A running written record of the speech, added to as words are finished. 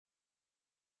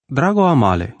Drago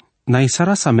amale, na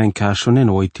isarasa menke ashonen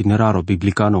o itineraro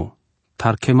biblicano,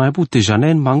 tar che mai bute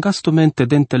janen mangastumente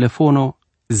den telefono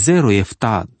 0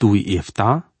 efta 2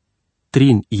 efta,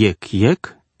 trin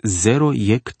yek 0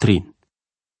 yek trin.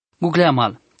 Google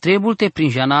amal, trebuie prin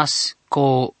janas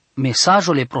co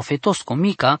mesajole profetos co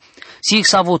Mica, si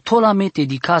xavo tola mete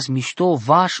di caz mișto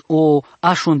vaș o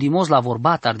așundimos la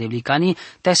vorbatar de blicani,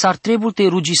 te s-ar trebuie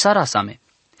rugisara same.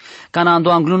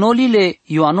 Canando anglunolile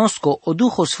Ioanosco o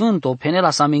Duho Sfânto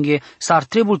penela samenge s-ar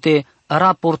trebuie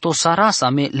raportosara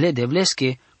same le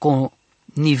devlesche co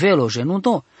nivelo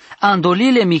genuto,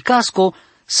 andolile Micasco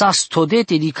sa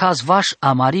stodete di caz vaș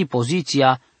amari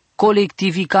poziția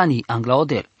colectivicani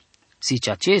anglaodel.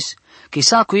 Sice acest, che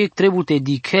sa cu ec trebuie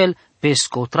di chel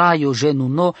pescotraio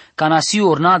genuno canasi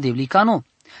orna de blicano,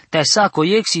 te sa cu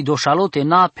ec si doșalote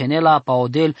na penela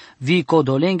paodel vi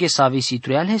codolenghe sa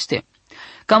visitruial este.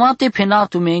 Camate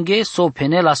penatu menge so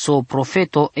penela so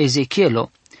profeto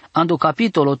Ezechielo, ando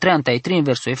capitolo 33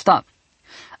 verso 7.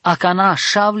 Acana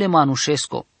șavle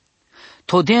manușesco,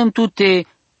 todem tu te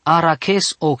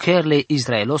araches ocherle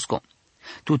Israelosco.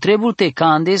 Tu trebuie te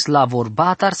candes la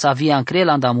vorbatar sa via încrel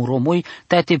andamuromui,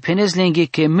 te penez lenghe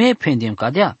che me pendem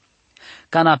cadea.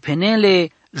 Cana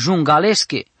penele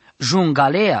jungalesche,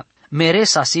 jungalea,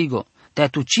 meresa sigo, te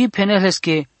tu ci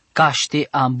penelesche caște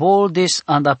amboldes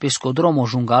anda pescodromo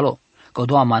jungalo, că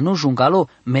doama nu jungalo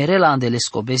merela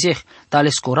andelesco bezeh,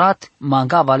 tales corat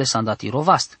mangavales andati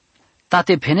rovast.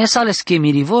 Tate penesales che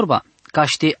miri vorba,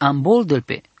 caște amboldel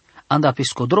pe, anda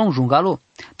pescodrom jungalo,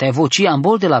 te voci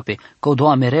amboldela pe, că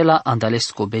doa merela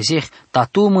andalesco bezeh,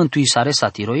 tatu mântuisare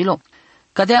satiroilo.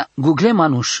 Cadea Google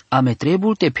manuș, ame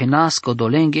trebul te penas că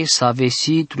dolenghe sa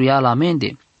vesi truiala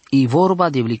mende, i vorba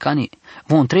de blicani.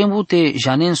 Von trebute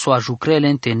janen so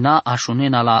ajucrelen te na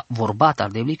așunena la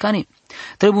vorbatar de blicani.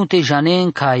 Trebute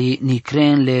janen cai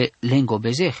nicren le lengo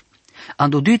bezeh.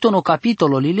 Ando duitono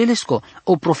capitolo lilelesco,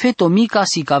 o profeto Mica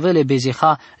si cavele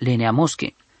bezeha le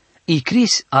neamosche. I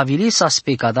Cris avilisa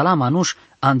specadala manuș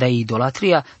anda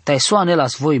idolatria tai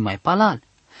soanelas voi mai palal.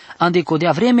 Ande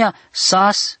codea vremea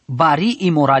sas bari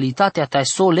imoralitatea tai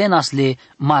so lenas le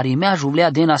marimea juvlea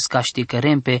denas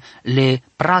cașticărempe le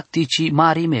practici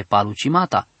marime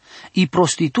palucimata. I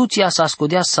prostituția sa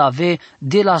scodea să ave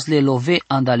de las le love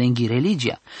andalenghi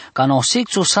religia. Ca no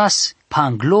sexo sas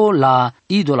panglo la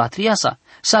idolatria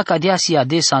sa cadea si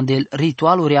ades andel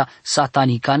ritualurea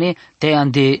satanicane te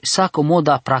ande sa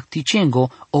comoda practicengo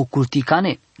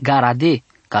oculticane, garade,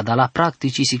 cada la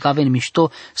practici si caven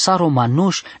mișto sa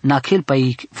romanuș naquel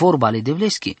paic vorbale de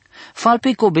vleschi.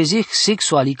 Falpe co bezeh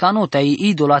sexualicano tai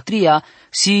idolatria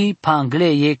si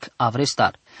pangleiec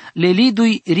avrestar. Le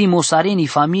lidui rimosareni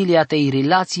familia tei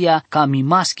relația ca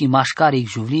mimaschi mașcaric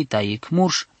juvlita ec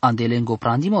murș andelengo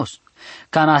prandimos.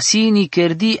 Canasini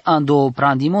kerdi ando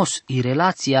prandimos i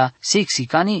relația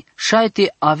sexicani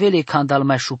șaite avele candal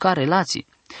mai șuca relații.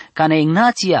 Cana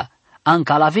ignația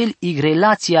ancalavel i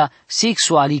relația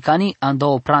sexualicani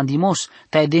ando prandimos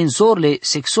tai denzorle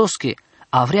sexosche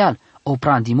avreal o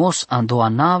prandimos ando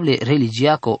anavle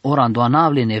religiaco or ando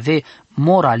anavle neve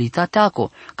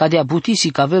moralitateaco, cadea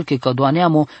butisi cavel che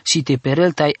cădoaneamo si te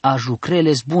pereltai a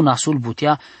jucreles buna sul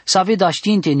butea, sa veda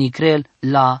știinte nicrel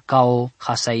la cao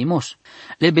hasaimos.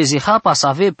 Le bezeha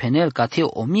pasave penel ca teo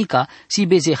o Mica, si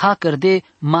bezeha cărde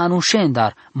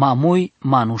manușendar, mamui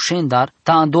manușendar,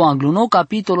 ta ando angluno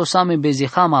capitolo same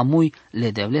bezeha mamui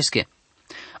le devlesche.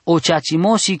 O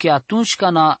ceacimosi che atunci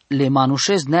cana le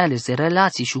manușez neales de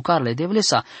relații șucarle de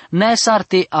vlesa,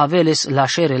 nesarte aveles la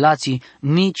še relații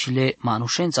nici le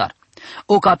manușențar.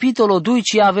 O capitolo 2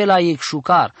 ci avela ec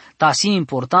șucar, ta si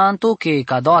importanto che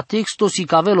ca doa texto si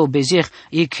cavelo bezeh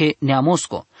ec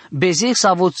neamosco. Bezeh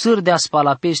sa voțâr de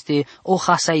aspala peste o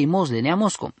hasaimos de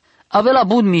neamosco. Avela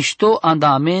bud mișto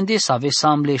anda amende să ave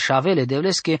samble șavele de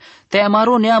vlesche, te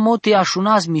amaro neamo te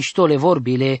așunaz miștole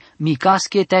vorbile,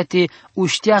 micasche te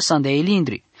uștea sande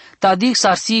elindri. Ta dic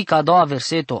sarsi ca doua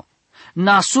verseto.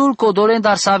 Nasul codolen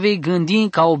dar să ave gândin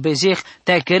ca o bezeh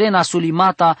te chere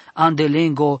nasulimata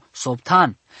andelengo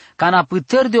soptan. Cana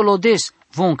pâtăr de lodes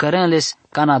von cărenles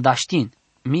cana daștin.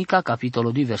 Mica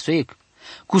capitolul 2 versul 1.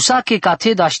 Cusache ca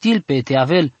te daștil pe te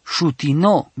avel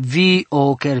șutino vi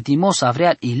o kertimos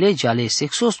avreal ilege ale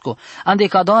sexosco, ande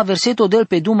ca doua verseto del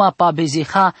pe duma pa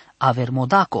bezeha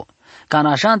avermodaco.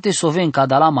 Canajante soven ca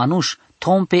dala manuș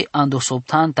tompe ando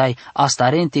soptantai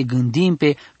astarente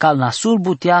gândimpe cal nasul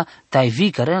butea tai vi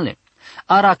cărenle.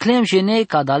 Araclem jene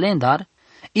ca dalendar,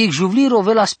 ic juvli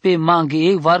rovelas pe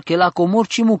manghe var că la comor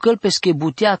cimu căl pesche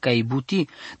butea ca i buti,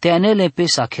 te anele pe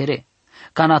sachere.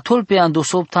 canatol pe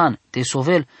andosoptan, te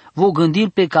sovel, vo gândil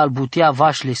pe calbutea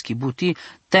vaș le schibuti,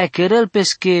 te cherel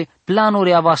pesche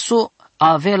planuri avaso,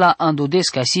 avela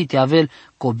andodesca si te avel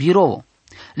cobirovo.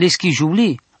 Le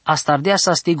schijuli, astardea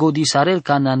sa ste godisarel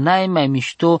ca nanai mai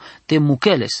mișto te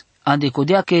mucheles.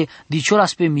 Andecodea că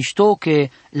diciolas pe mișto că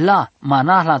la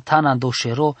manahla tana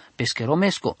doșero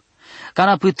pescheromesco.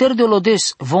 Cana pâter de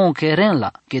lodes von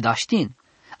kerenla, că daștin.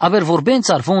 Aber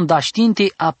vorbențar von daștin te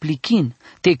aplichin,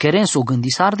 te keren s-o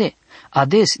gândisarde.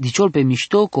 Ades, diciol pe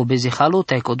mișto, co bezehalo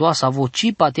te codoasa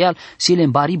voci pateal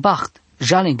silen bari bacht,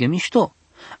 jalenghe mișto.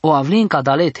 O avlin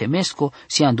cadale temesco,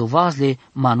 si andovazle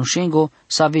manușengo,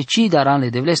 sa veci daranle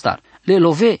de vlestar. Le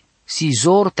love, si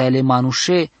zor te le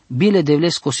manușe, bile de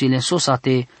vlesco silensosa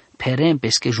te perem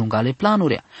pesche jungale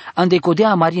planurea.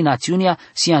 Andecodea mari națiunea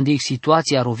si andec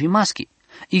situația rovimaschi.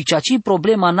 Icaci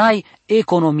problema n-ai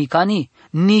economicani,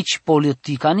 nici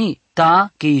politicani,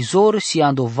 ta că izor si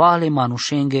andovale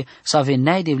manușenge, sa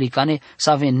venai de vlicane,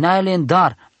 sa venaile în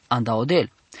dar, andaodel.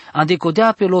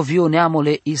 Andecodea pe lovio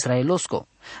neamole israelosco.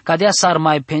 Cadea s-ar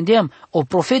mai pendem, o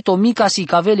profeto Mica si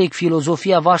cavelec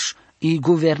filozofia vaș i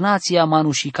guvernația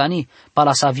manușicani,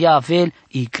 pala să avea avel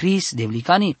i cris de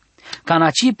vlicani.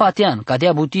 Canaci patean,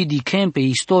 cadea buti di pe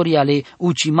istoria le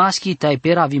ucimaschi tai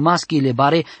peravimaschi le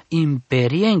bare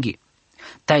imperienghi.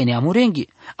 Tai neamurenghi,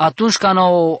 atunci cana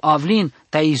o avlin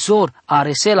tai izor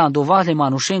aresela andovale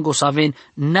manușengo să aven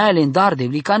naelendar de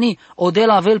vlicani, o de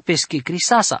la vel pesche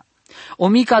crisasa. O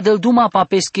Mica del duma pa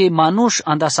pesche manuș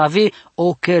anda să ave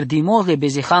o cerdimos le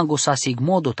bezehango sa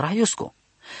sigmodo traiosco.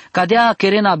 Cadea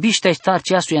kerena bișteștar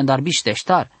ceasul andar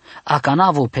bișteștar, a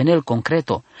canavo penel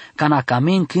concreto, cana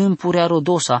camen câmpurea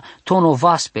rodosa, tono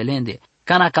vas pelende,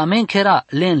 cana camen kera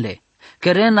lenle,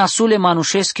 kerena sule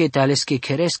manușesche te alesche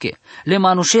keresche, le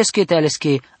manușesche te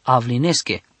alesche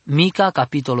avlinesche. Mica,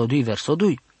 capitolul 2, verso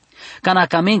 2. Cana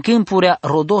camen câmpurea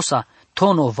rodosa,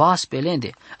 tono vas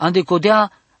pelende,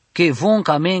 andecodea che von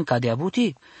camen cadea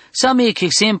buti. Same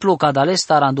exemplu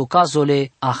cadalestar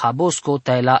andocazole a Habosco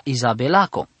tai la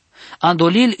Izabelaco.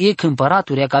 Andolil e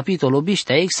câmpăraturea capitolul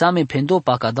biștea exame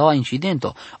pendopa ca daua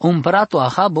incidento. Împăratul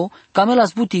Ahabo camela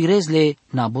zbuti rezle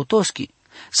nabotoschi.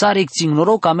 Sarec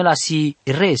țignoro camela si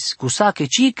rez cu sache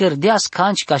ci cărdeas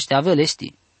canci ca șteavel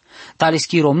esti.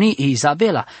 Taleschi romni e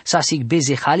Izabela sa sig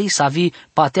bezehali sa vi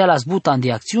pateala zbutan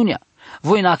de acțiunea.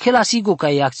 Voi în achela sigo ca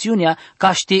e acțiunea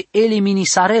ca ște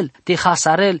eliminisarel te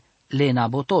hasarel le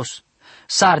nabotos.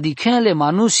 Sardicenle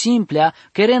manu simplea,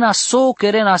 kerenas so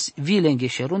kerenas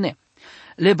vilengheșerune.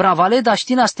 Le bravale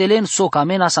daștina stelen so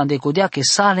camena sandecodea che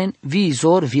salen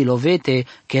vizor vilovete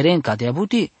keren cadea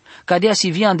buti. Cadea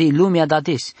si vian de lumea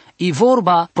dades. I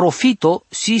vorba profito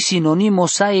si sinonimo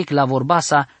saec la vorba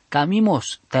sa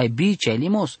camimos, tai bice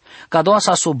limos.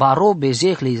 Cadoasa so baro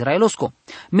bezehle israelosco.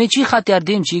 Meci hate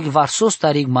ardem cic varsos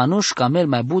tarig manuș camel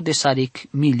mai bude saric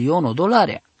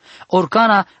 $1.000.000.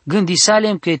 Orcana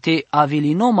gândisalem că te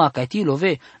avilinoma ca ti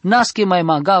love, nasche mai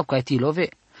mangav ca ti love.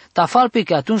 Ta falpe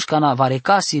că atunci cana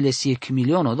varecasile si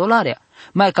 $1.000.000,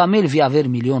 mai camel vi aver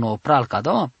 $1.000.000 opral ca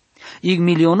da. Ig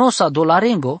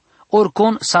 $1.000.000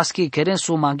 orcon sasche keren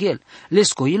su mangel, le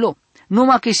scoilo,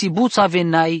 numai că si buța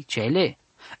venai cele.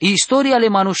 Istoria le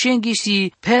manușenghi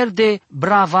si perde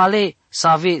bravale,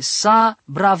 save sa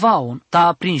bravaun,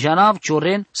 ta prin janav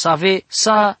cioren, save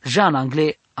sa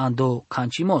janangle ando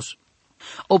cancimos.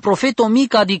 O profeto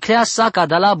Mica dicrea sa ca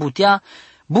de la butea,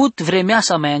 but vremea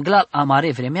sa mai anglal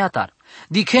amare vremea tar.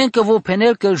 Dicen că vo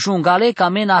penel că jungale ca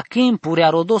mena câmpurea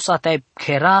rodosa tai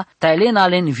kera tai lena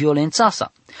len violența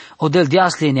sa. O del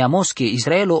deas le neamosche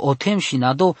Israelo o tem și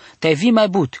nado tai vi mai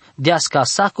but, deas ca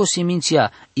saco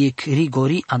seminția e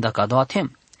rigori anda ca doa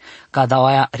tem. Ca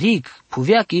daoaia rig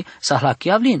puveachi sa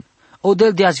hlachiavlin. O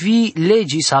del deas vi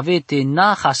legi savete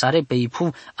na hasare pe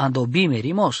ipu ando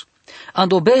bimerimos.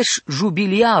 Ando berș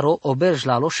jubiliaro o berș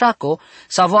la loșaco,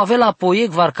 sa vo avea poiec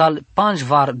varcal panj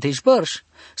var deșbărș,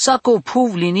 sa co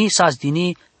puv lini sas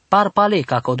dini parpale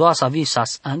ca codoa sa vi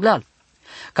sas anglal.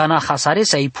 Ca na hasare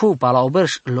sa ipu pa la o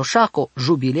berș loșaco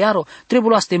jubiliaro,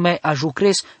 trebuie să te mai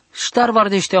ajucres ștar var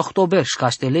dește octoberș ca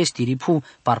stelesti ripu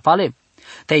parpale.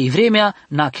 Te-i vremea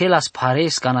n-achelas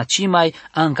pares ca na cimai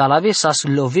ancalave sas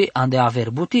love ande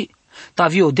averbuti. Ta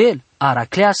viodel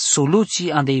aracleas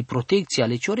soluții andei protecția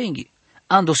le ciorenghi.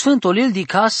 Ando sfântul il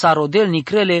dicas sa rodel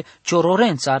nicrele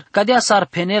ciororențar, cadea sar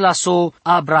penela so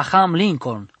Abraham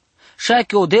Lincoln. Șai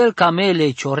că odel camele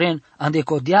cioren ande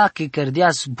codea că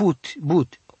cărdeas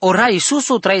but. Ora Iisus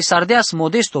o trai sardeas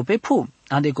modesto pe pu,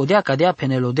 ande codea cadea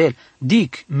penelodel,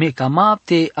 dic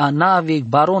mecamapte anavec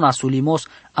barona sulimos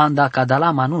anda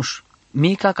cadala manuș.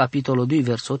 Mica, capitolul 2,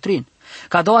 verso 3.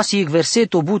 Ca doa si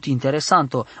verseto but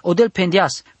interesanto, odel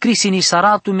pendias, crisini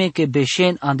saratume che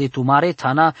beshen ande tumare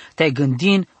tana te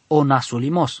gândin o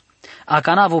nasulimos.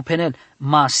 Acanavo penel,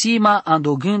 masima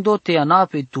ando gândo te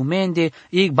anape tumende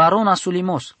ig barona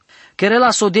sulimos.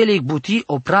 Kerela sodele ig buti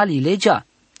o prali legea,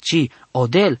 ci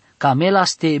odel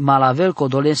camelas te malavel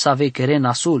codolen save kere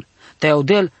nasul, te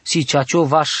odel si ceacio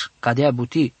vaș cadea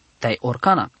buti, te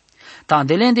orcana. Ta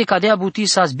andelende cadea buti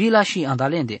sas bila și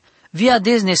andalende. Via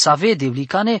dezne save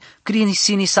devlicane,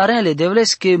 crisini sarenle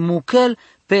devles che mucel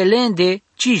pelende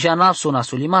ci janal sona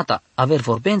sulimata. Aver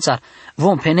vorbențar,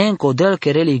 vom penen codel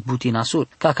kerele ig buti nasul,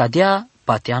 ca cadea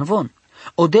patean von.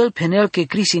 Odel penel che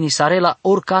crisini sarela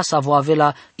orca sa vo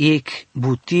avela ig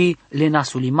buti le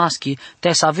nasulimaschi,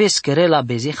 te saves kerela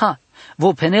bezeha.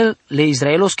 Vo penel le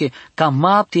Israelos che cam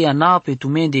mapte ana pe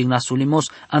tumende ig nasulimos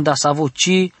anda savo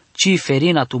ci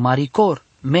ferina tu maricor,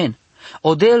 men.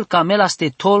 Odel camelas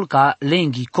te tol ca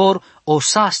lengicor o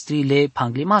sastri le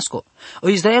panglimasco. O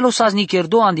Israelos as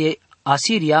nicherdo ande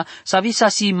Asiria savisa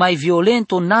si mai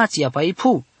violento nația pa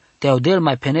ipu. Te odel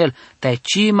mai penel, te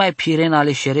ci mai pirena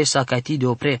le șeresa caiti de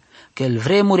opre, că el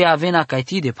vremuri avena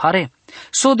caiti de pare.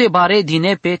 So de bare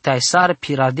dinepe te sar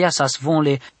piradea sa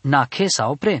svonle na chesa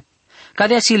opre.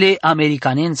 Cadea si le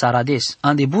americanența rades,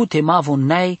 ande bute ma von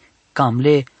nai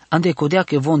camle, ande codea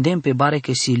che von dem pe bare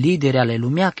che si lidere ale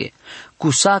lumeache, cu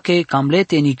sache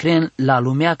camlete nicren la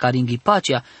lumea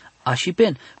caringhipacia,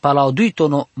 așipen,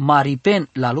 palauduitono maripen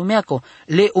la lumeaco,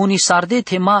 le uni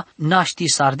sardete ma naști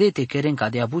sardete keren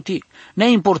cadea buti. Ne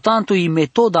importanto i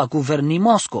metoda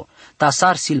guvernimosco, ta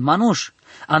sar silmanuș,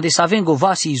 ande savengo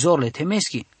vasi izorle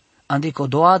temeschi, ande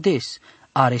codoades,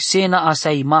 are sena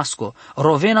asai masco,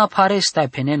 rovena parestai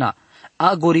penena,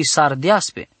 agori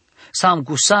sardeaspe, sam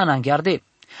gusana înghiarde.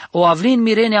 O avlin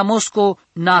mirenea mosco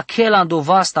na kelando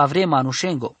vasta vrema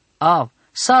nușengo, av,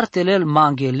 sartelel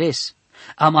mangeles,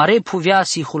 amare puvea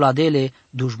si huladele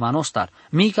dușmanostar.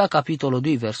 Mica capitolul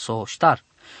 2 verso ștar.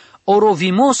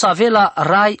 Orovimos avela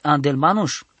rai andel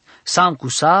manuș, sam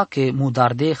cusa che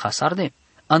mudarde hasarde.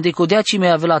 Ande codea cime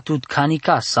avela tut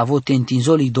canicas, savo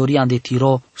tentinzoli dorian de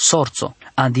tiro sorzo,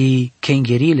 andi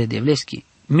kengerile de vleschi.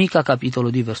 Mica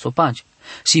capitolul 2 verso 5.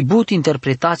 Si but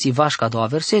interpretații vașca doua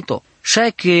verseto,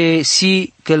 și că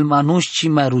si cel manuș ci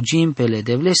mai rugim pe le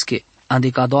de vlesche, ande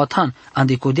ca doua tan,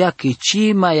 ande codea că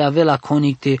ci mai avela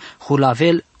conicte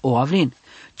hulavel o avlin,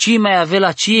 ci mai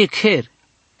avela cie cher,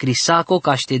 crisaco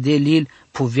caște de lil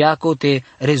puviaco te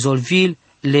rezolvil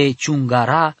le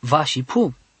ciungara vași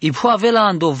pu. Ipu avela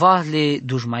andova le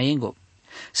dușmaengo.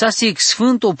 Sasic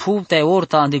sfânto pu te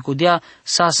orta ande codea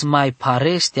sas mai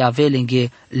pareste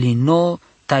avelenghe lino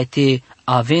taite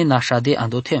aven așa de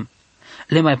andotem.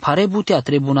 Le mai pare butea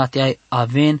trebunate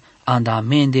aven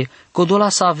andamende codola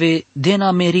să ave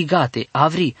dena merigate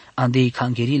avri andei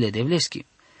cangerile de vleschi.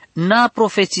 Na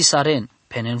profeții saren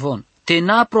penenvon, te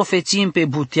na profețim pe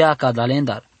butea ca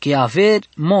dalendar, că aver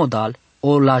modal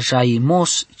o la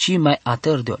jaimos ci mai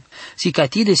atărdeol. Si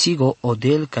cati de sigo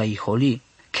odel ca iholi,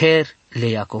 ker le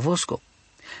iacovosco.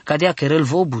 Cadea kerel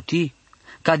vo buti,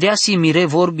 cadea si mire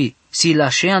vorbi, si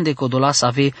lașean de codola să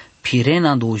ave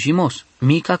pirena dojimos.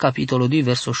 Mica capitolul 2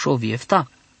 verso șoviefta.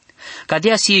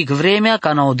 Cadea si vremea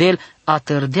ca na odel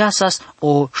atărdeasas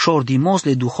o șordimos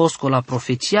le duhosco la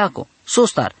profețiaco.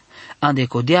 Sostar, ande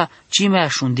codea ci mai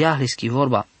așundea leschi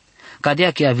vorba.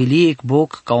 Cadea che aviliec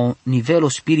boc ca un nivelo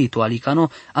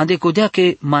spiritualicano, ande codea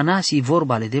che manasi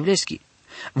vorba le devleschi.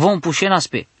 Vom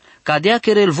pușenaspe, cadea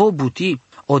che rel vo buti,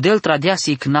 odel tradea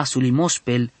si knasulimos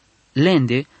pel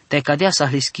lende, te cadea sa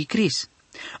leschi cris.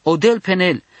 Odel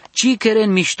penel, ci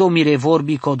keren mișto mire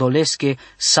vorbi codolesche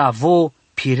sa vo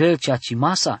pirel ceaci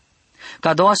masa.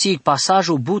 Ca doua si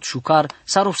pasajul but șucar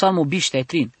saru salmo biște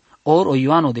trin, or o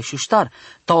Ioano de șuștar,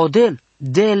 ta odel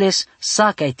deles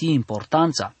sa caiti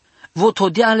importanța. Vot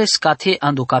odiales ca te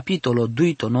ando capitolo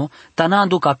duitono, ta na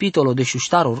ando capitolo de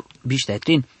șuștaror biște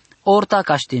trin, orta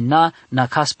caște na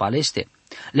cas paleste.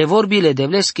 Le vorbile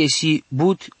devlesche si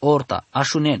but orta,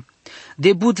 așunen.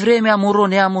 De but vremea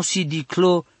muroneamo si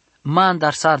diclo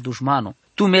mandar sar dușmano.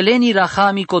 Tu meleni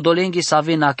rahami codolenghe să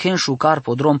ave na ken șucar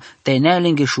podrom, te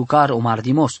nelenghe șucar o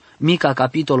mardimos. Mica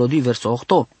capitolo 2 verso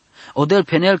 8. Odel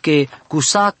penel che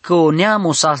cusaco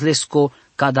neamo saslesco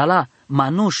cadala,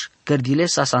 manuș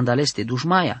cărdilesa sandaleste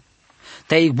dușmaia.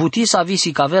 Te buti sa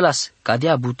visi cavelas,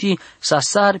 cadea buti sa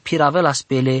sar piravelas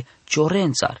pele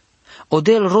ciorențar.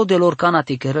 Odel rodelor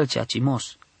canate cărăl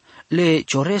ceacimos. Le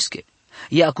cioresche.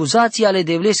 I acuzații ale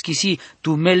devleschi si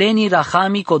tu meleni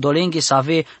rahami codolenghe să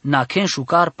ave na ken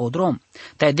șucar podrom.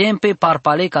 Te dempe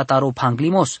parpale cataro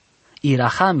panglimos. I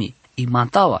rahami, i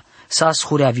mantawa, sas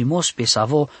hureavimos pe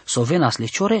savo sovenas le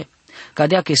ciore.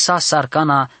 Cadea che sa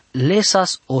sarcana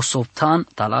lesas o soptan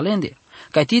talalende.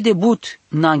 Ca ti de but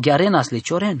nanghiarenas le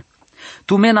cioren.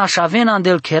 Tu mena shavena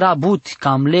del kera but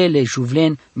camlele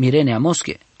juvlen mirenea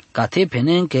mosche. Ca te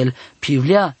penenkel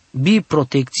pivlea bi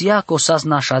protecția cosas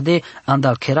nașade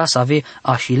andal kera save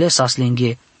așilesas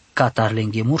lenghe catar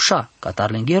lenghe murșa,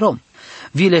 catar lenghe rom.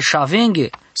 Vile shavenge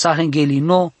salenghe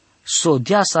lino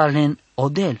sodia salen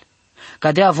odel.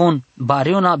 Cadea von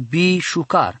bariona bi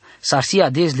șucar, sarsia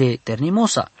desle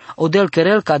ternimosa, odel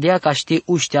kerel cadea ca ște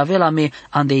ușteavela me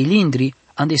andei lindri,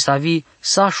 ande savi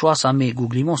sa șoasa me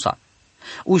guglimosa.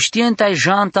 Uștientai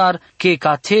jantar che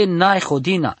ca te n-ai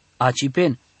hodina,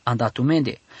 acipen,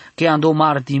 andatumende, che ando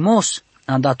mardimos,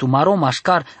 andatumaro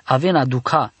mașcar avena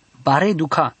duca, bare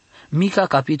duca, Mica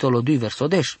capitolul 2 verso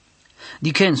 10.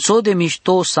 Dicen so de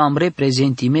mișto sam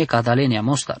reprezentime catalenia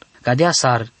mostar, cadea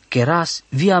sar keras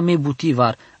via me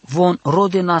butivar, von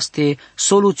rodenaste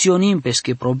soluționim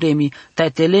pesche problemi,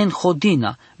 taitelen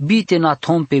hodina, bite na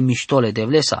tompe miștole de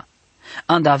vlesa.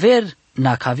 Andaver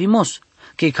na cavimos,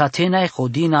 che catena e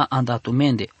hodina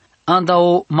andatumende, anda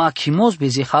o machimos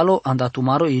bezehalo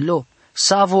andatumaro ilo,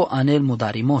 savo anel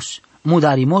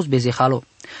mudarimos bezehalo,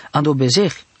 ando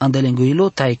bezeh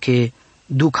andelenguilo tai che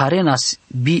ducarenas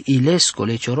bi ilesco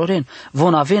le ciororen,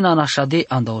 von avena nașade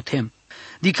andaotem.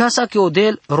 Di casa che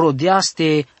odel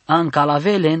rodeaste an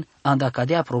calavelen anda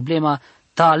cadea problema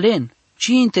talen,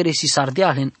 ci interesi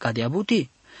sardealen cadea buti,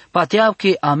 pateau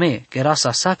che ame che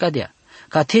rasa sa cadea,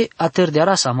 ca te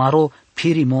aterdeara samaro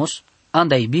pirimos,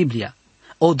 andai Biblia,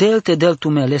 odel te del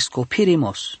tumelesco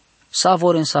pirimos,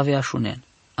 savoren savea shunen.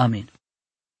 Amin.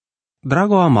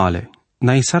 Drago amale,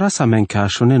 naisara sa menca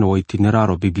shunen o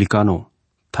itineraro biblicano,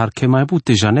 tar che mai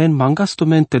bute janen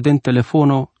mangastumente den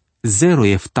telefono 0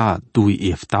 efta 2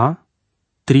 efta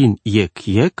 3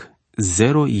 yek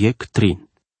 0 yek 3.